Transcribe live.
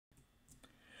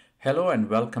Hello and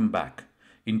welcome back.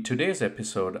 In today's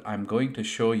episode, I'm going to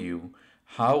show you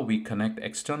how we connect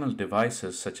external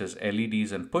devices such as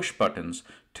LEDs and push buttons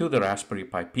to the Raspberry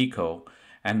Pi Pico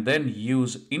and then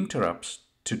use interrupts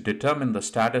to determine the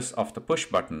status of the push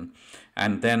button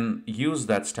and then use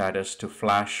that status to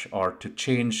flash or to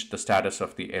change the status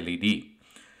of the LED.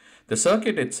 The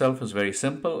circuit itself is very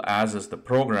simple, as is the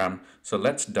program, so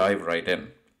let's dive right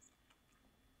in.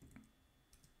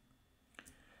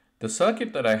 The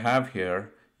circuit that I have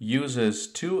here uses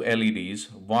two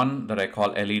LEDs, one that I call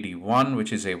LED 1,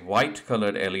 which is a white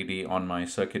colored LED on my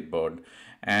circuit board,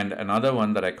 and another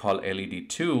one that I call LED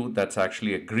 2, that's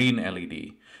actually a green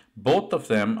LED. Both of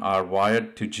them are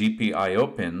wired to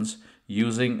GPIO pins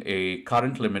using a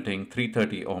current limiting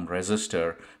 330 ohm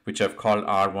resistor, which I've called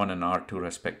R1 and R2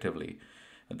 respectively.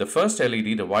 The first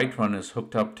LED, the white one, is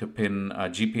hooked up to pin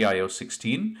GPIO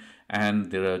 16,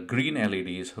 and the green LED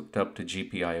is hooked up to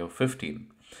GPIO 15.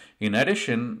 In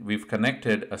addition, we've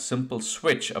connected a simple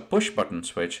switch, a push button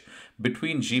switch,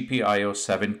 between GPIO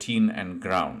 17 and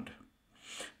ground.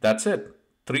 That's it.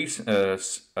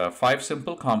 Five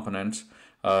simple components,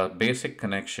 basic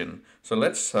connection. So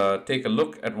let's take a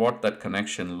look at what that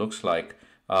connection looks like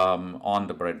on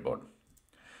the breadboard.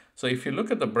 So if you look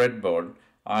at the breadboard,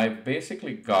 I've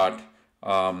basically got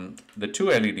the two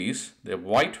LEDs, the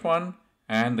white one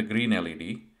and the green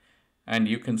LED, and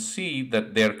you can see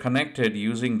that they're connected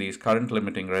using these current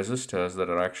limiting resistors that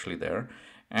are actually there.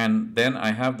 And then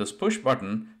I have this push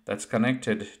button that's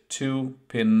connected to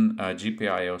pin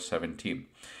GPIO 17.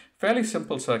 Fairly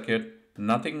simple circuit,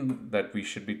 nothing that we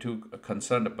should be too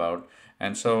concerned about.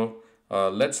 And so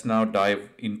let's now dive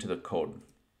into the code.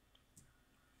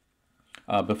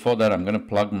 Before that, I'm going to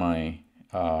plug my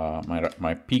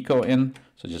my Pico in,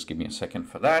 so just give me a second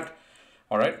for that.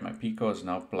 All right, my Pico is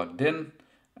now plugged in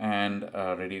and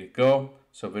ready to go.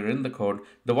 So we're in the code.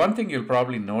 The one thing you'll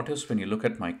probably notice when you look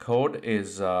at my code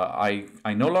is I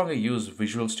no longer use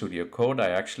Visual Studio Code.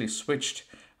 I actually switched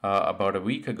about a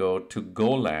week ago to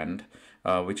Goland,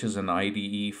 which is an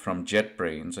IDE from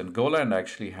JetBrains. And Goland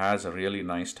actually has a really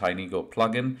nice TinyGo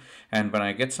plugin. And when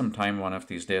I get some time one of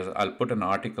these days, I'll put an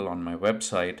article on my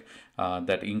website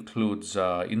that includes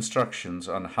instructions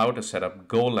on how to set up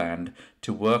Goland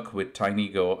to work with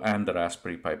TinyGo and the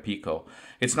Raspberry Pi Pico.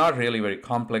 It's not really very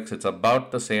complex. It's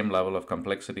about the same level of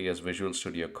complexity as Visual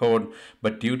Studio Code,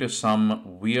 but due to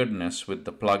some weirdness with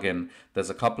the plugin,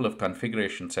 there's a couple of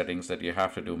configuration settings that you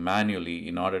have to do manually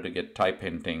in order to get type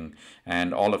hinting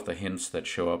and all of the hints that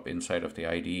show up inside of the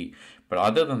IDE. But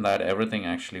other than that, everything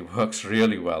actually works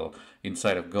really well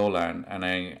inside of Goland, and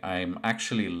I'm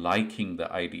actually liking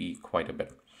the IDE quite a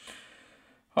bit.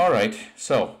 All right,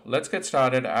 so let's get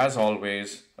started. As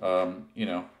always, a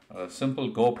simple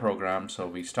Go program. So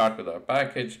we start with our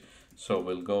package. So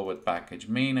we'll go with package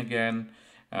main again,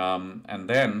 and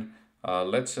then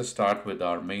let's just start with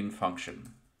our main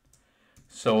function.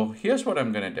 So here's what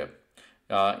I'm going to do.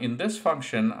 In this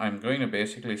function, I'm going to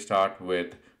basically start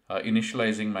with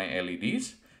initializing my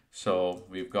LEDs. So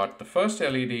we've got the first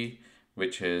LED,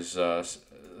 which is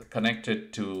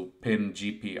connected to pin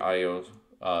GPIO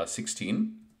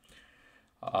 16.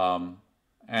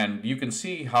 And you can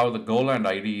see how the Goland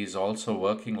IDE is also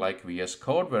working like VS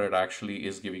Code, where it actually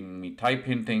is giving me type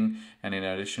hinting, and in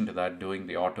addition to that, doing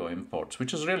the auto imports,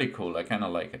 which is really cool. I kind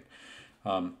of like it.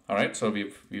 All right, so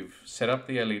we've set up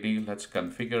the LED. Let's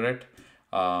configure it.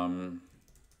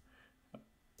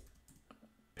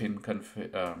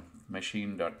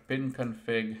 Machine.pin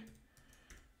config,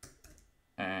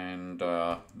 and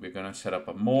we're going to set up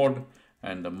a mode,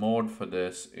 and the mode for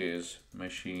this is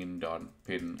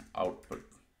machine.pin output.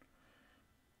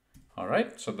 All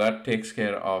right, so that takes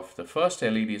care of the first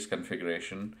LED's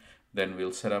configuration. Then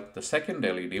we'll set up the second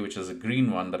LED, which is a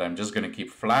green one that I'm just going to keep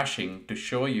flashing to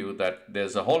show you that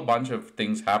there's a whole bunch of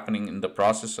things happening in the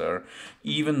processor,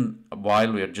 even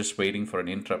while we're just waiting for an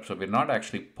interrupt. So we're not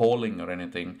actually polling or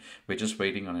anything. We're just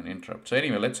waiting on an interrupt. So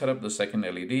anyway, let's set up the second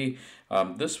LED.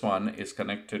 This one is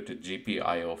connected to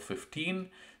GPIO 15.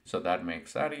 So that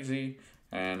makes that easy.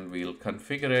 And we'll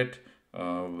configure it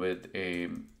with a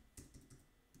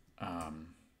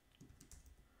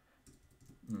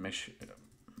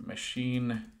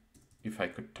machine, if I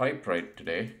could type right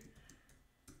today,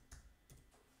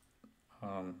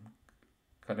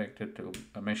 connected to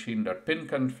a machine.pin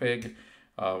config.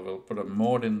 We'll put a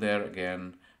mode in there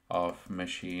again of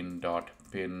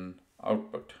machine.pin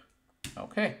output.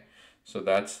 Okay, so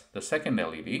that's the second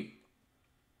LED.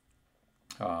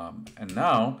 And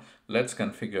now let's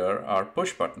configure our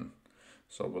push button.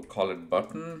 So we'll call it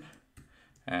button,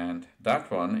 and that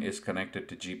one is connected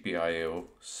to GPIO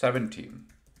 17.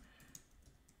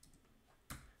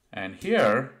 And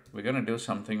here we're going to do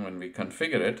something when we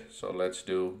configure it. So let's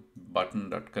do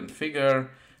button.configure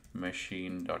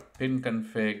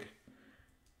machine.pinconfig,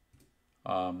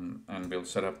 and we'll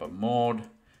set up a mode.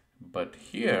 But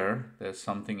here there's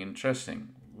something interesting.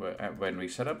 When we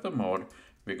set up the mode,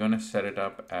 we're going to set it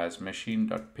up as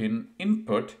machine.pin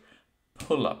input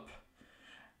pull-up.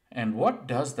 And what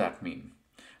does that mean?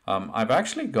 I've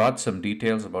actually got some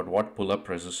details about what pull-up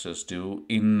resistors do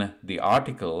in the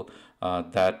article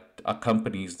that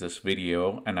accompanies this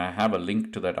video, and I have a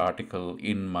link to that article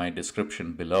in my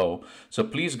description below. So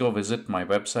please go visit my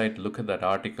website, look at that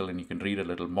article, and you can read a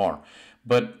little more.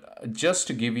 But just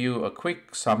to give you a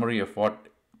quick summary of what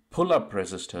pull-up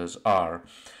resistors are,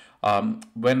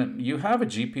 when you have a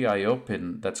GPIO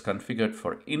pin that's configured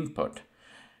for input,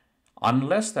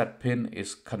 unless that pin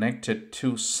is connected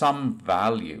to some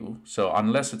value, so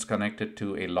unless it's connected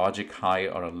to a logic high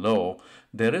or a low,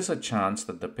 there is a chance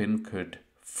that the pin could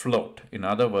float. In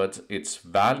other words, its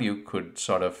value could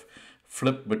sort of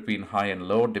flip between high and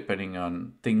low depending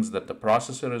on things that the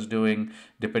processor is doing,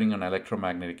 depending on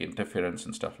electromagnetic interference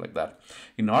and stuff like that.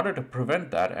 In order to prevent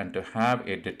that and to have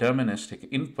a deterministic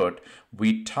input,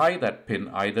 we tie that pin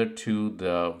either to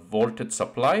the voltage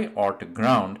supply or to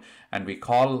ground, and we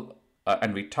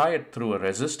tie it through a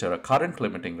resistor, a current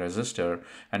limiting resistor,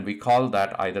 and we call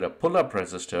that either a pull-up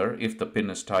resistor if the pin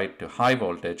is tied to high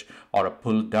voltage, or a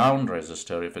pull-down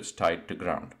resistor if it's tied to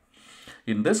ground.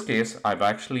 In this case, I'm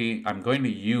going to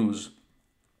use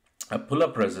a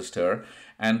pull-up resistor,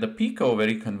 and the Pico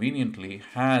very conveniently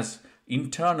has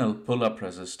internal pull-up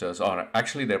resistors, or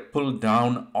actually they're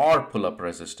pull-down or pull-up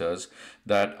resistors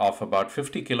that of about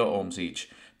 50 kilo ohms each,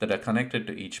 that are connected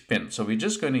to each pin. So we're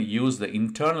just going to use the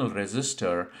internal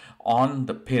resistor on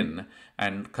the pin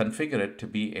and configure it to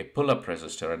be a pull-up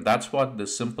resistor. And that's what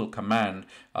this simple command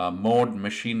mode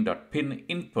machine.pin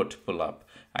input pull-up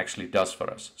actually does for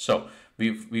us. So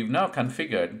we've now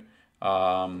configured,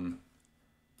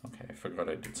 okay, I forgot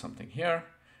I did something here.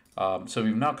 So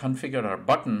we've now configured our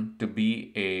button to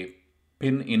be a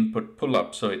pin input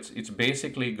pull-up. So it's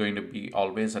basically going to be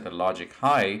always at a logic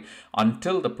high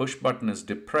until the push button is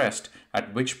depressed,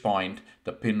 at which point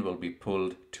the pin will be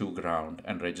pulled to ground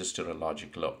and register a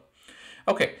logic low.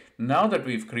 Okay, now that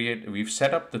we've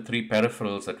set up the three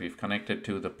peripherals that we've connected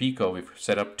to the Pico, we've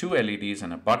set up two LEDs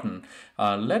and a button.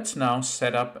 Let's now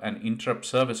set up an interrupt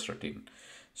service routine.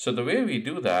 So the way we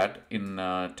do that in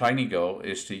TinyGo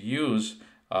is to use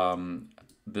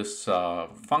this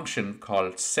function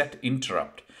called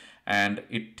setInterrupt, and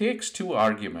it takes two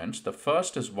arguments. The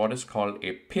first is what is called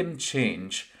a pin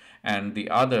change, and the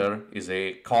other is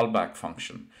a callback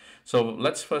function. So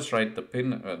let's first write the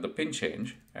pin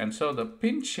change. And so the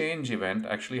pin change event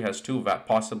actually has two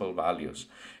possible values.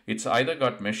 It's either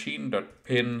got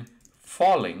machine.pin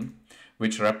falling,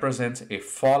 which represents a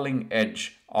falling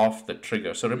edge of the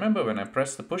trigger. So remember, when I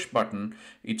press the push button,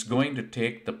 it's going to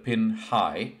take the pin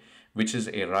high, which is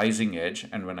a rising edge,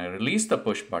 and when I release the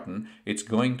push button, it's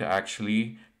going to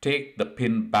actually take the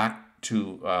pin back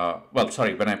to,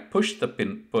 when I push the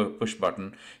push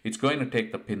button, it's going to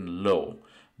take the pin low,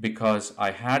 because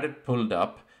I had it pulled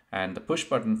up and the push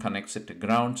button connects it to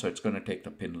ground, so it's going to take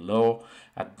the pin low.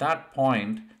 At that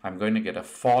point, I'm going to get a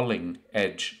falling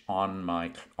edge on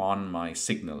my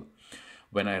signal.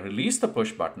 When I release the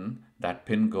push button, that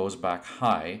pin goes back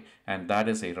high, and that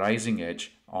is a rising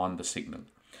edge on the signal.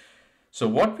 So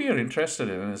what we are interested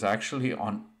in is actually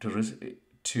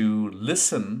to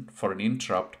listen for an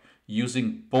interrupt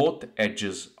using both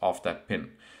edges of that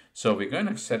pin. So we're going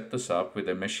to set this up with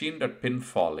a machine.pin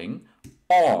falling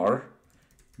or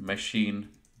machine.pin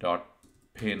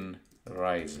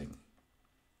rising.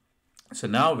 So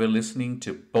now we're listening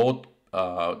to both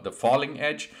the falling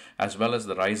edge as well as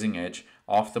the rising edge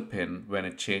of the pin when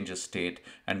it changes state,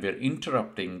 and we're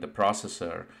interrupting the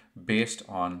processor based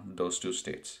on those two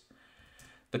states.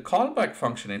 The callback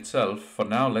function itself, for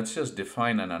now, let's just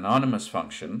define an anonymous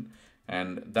function,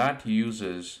 and that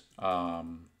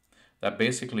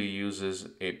basically uses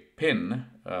a pin,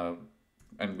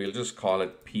 and we'll just call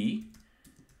it P,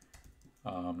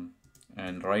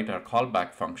 and write our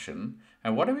callback function.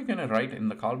 And what are we going to write in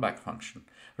the callback function?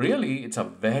 Really, it's a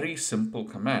very simple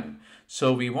command.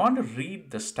 So we want to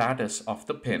read the status of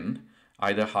the pin,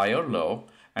 either high or low,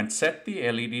 and set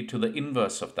the LED to the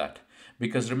inverse of that.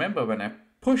 Because remember, when I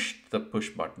push the push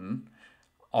button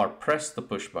or press the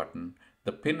push button,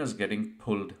 the pin is getting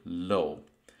pulled low.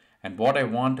 And what I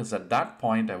want is, at that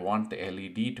point, I want the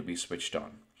LED to be switched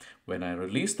on. When I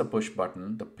release the push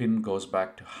button, the pin goes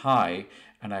back to high,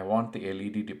 and I want the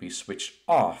LED to be switched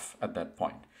off at that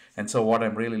point. And so what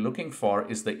I'm really looking for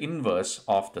is the inverse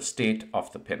of the state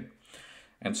of the pin.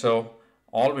 And so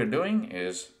all we're doing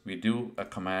is we do a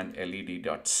command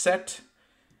led.set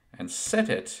and set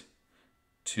it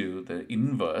to the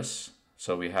inverse.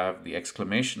 So we have the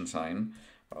exclamation sign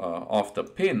of the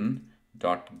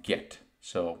pin.get.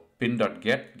 So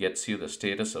pin.get gets you the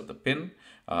status of the pin,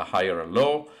 high or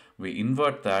low. We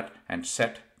invert that and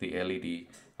set the LED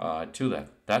to that.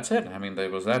 That's it. I mean,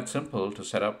 it was that simple to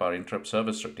set up our interrupt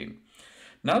service routine.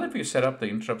 Now that we've set up the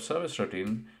interrupt service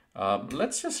routine,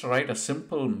 let's just write a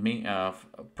simple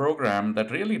program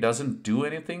that really doesn't do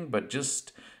anything, but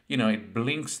just, it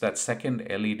blinks that second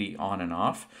LED on and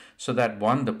off so that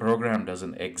one, the program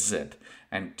doesn't exit,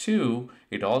 and two,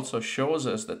 it also shows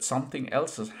us that something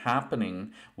else is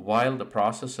happening while the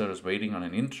processor is waiting on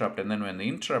an interrupt. And then when the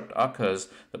interrupt occurs,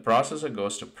 the processor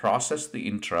goes to process the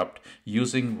interrupt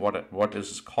using what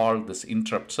is called this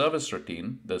interrupt service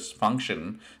routine, this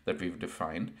function that we've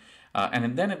defined,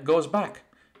 and then it goes back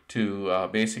to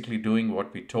basically doing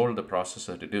what we told the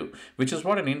processor to do, which is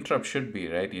what an interrupt should be,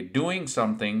 right? You're doing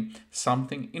something,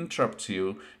 something interrupts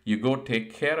you, you go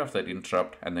take care of that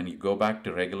interrupt, and then you go back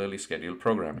to regularly scheduled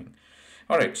programming.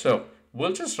 All right, so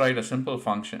we'll just write a simple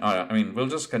function, we'll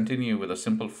just continue with a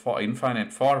simple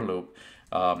infinite for loop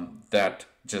that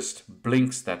just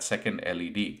blinks that second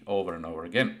LED over and over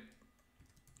again.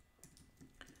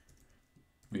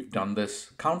 We've done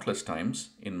this countless times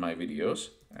in my videos,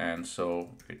 and so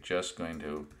we're just going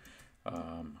to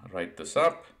write this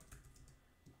up.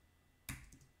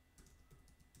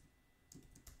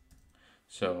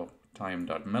 So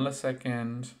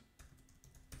time.millisecond,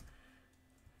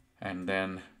 and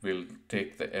then we'll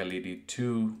take the LED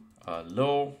to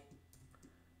low,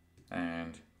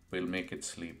 and we'll make it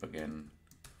sleep again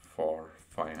for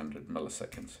 500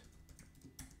 milliseconds.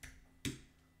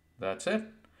 That's it.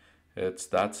 It's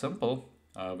that simple.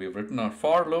 We've written our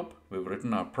for loop, we've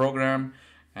written our program,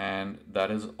 and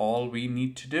that is all we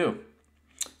need to do.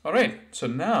 All right, so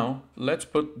now let's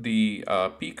put the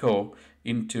Pico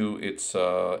into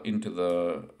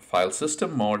the file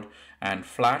system mode and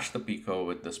flash the Pico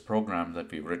with this program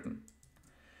that we've written.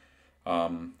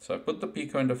 So I put the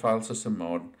Pico into file system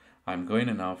mode. I'm going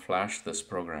to now flash this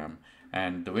program.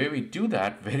 And the way we do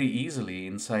that very easily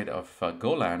inside of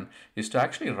Golang is to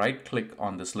actually right-click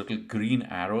on this little green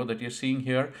arrow that you're seeing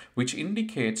here, which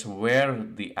indicates where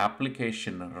the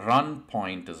application run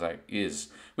point is,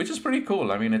 which is pretty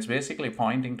cool. I mean, it's basically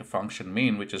pointing to function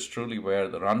main, which is truly where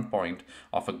the run point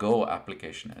of a Go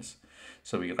application is.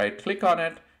 So we right-click on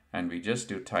it, and we just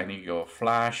do TinyGo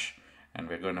flash, and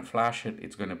we're going to flash it.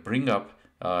 It's going to bring up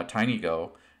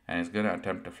TinyGo, and it's going to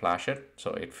attempt to flash it.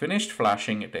 So it finished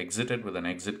flashing, it exited with an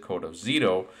exit code of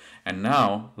 0. And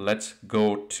now let's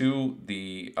go to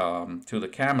the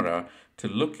camera to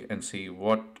look and see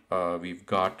what we've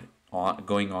got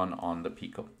going on the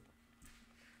Pico.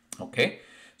 Okay,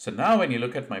 so now when you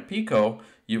look at my Pico,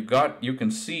 you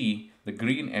can see the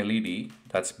green LED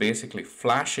that's basically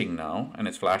flashing now, and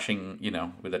it's flashing,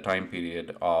 with a time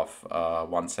period of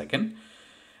 1 second.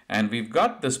 And we've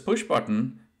got this push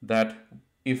button that,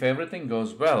 if everything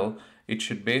goes well, it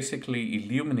should basically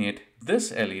illuminate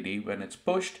this LED when it's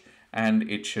pushed, and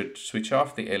it should switch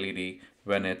off the LED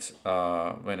when it's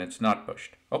not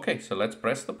pushed. Okay, so let's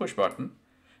press the push button.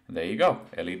 And there you go.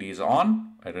 LED is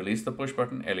on. I release the push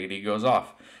button. LED goes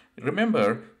off.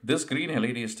 Remember, this green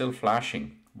LED is still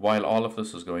flashing while all of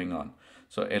this is going on.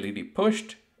 So LED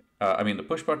pushed. The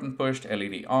push button pushed.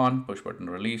 LED on. Push button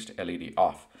released. LED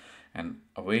off. And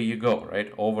away you go,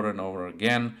 right? Over and over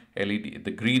again,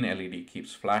 the green LED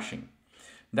keeps flashing.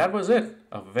 That was it.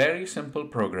 A very simple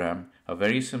program, a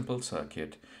very simple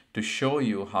circuit to show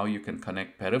you how you can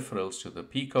connect peripherals to the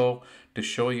Pico, to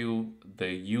show you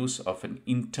the use of an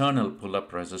internal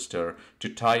pull-up resistor to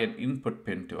tie an input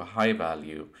pin to a high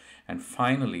value, and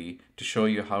finally to show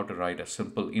you how to write a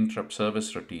simple interrupt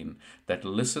service routine that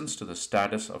listens to the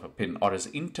status of a pin or is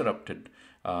interrupted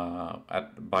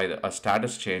by a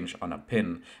status change on a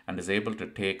pin and is able to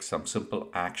take some simple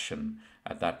action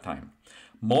at that time.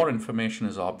 More information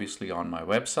is obviously on my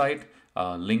website,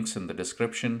 links in the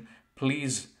description.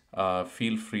 Please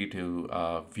feel free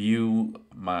to view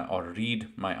or read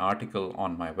my article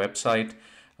on my website.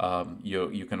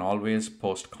 You can always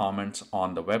post comments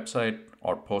on the website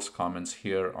or post comments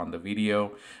here on the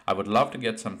video. I would love to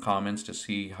get some comments to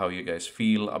see how you guys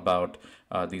feel about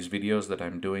these videos that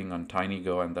I'm doing on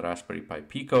TinyGo and the Raspberry Pi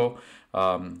Pico.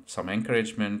 Some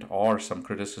encouragement or some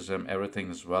criticism,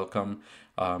 everything is welcome.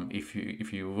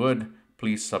 If you would,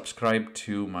 please subscribe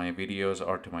to my videos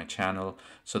or to my channel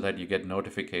so that you get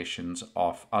notifications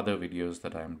of other videos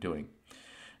that I'm doing.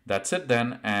 That's it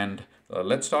then, and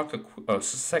let's talk a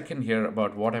second here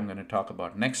about what I'm going to talk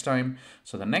about next time.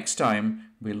 So the next time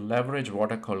we'll leverage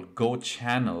what are called Go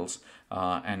channels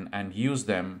and use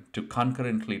them to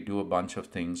concurrently do a bunch of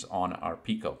things on our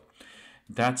Pico.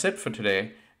 That's it for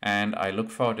today, and I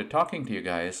look forward to talking to you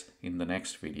guys in the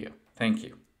next video. Thank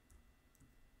you.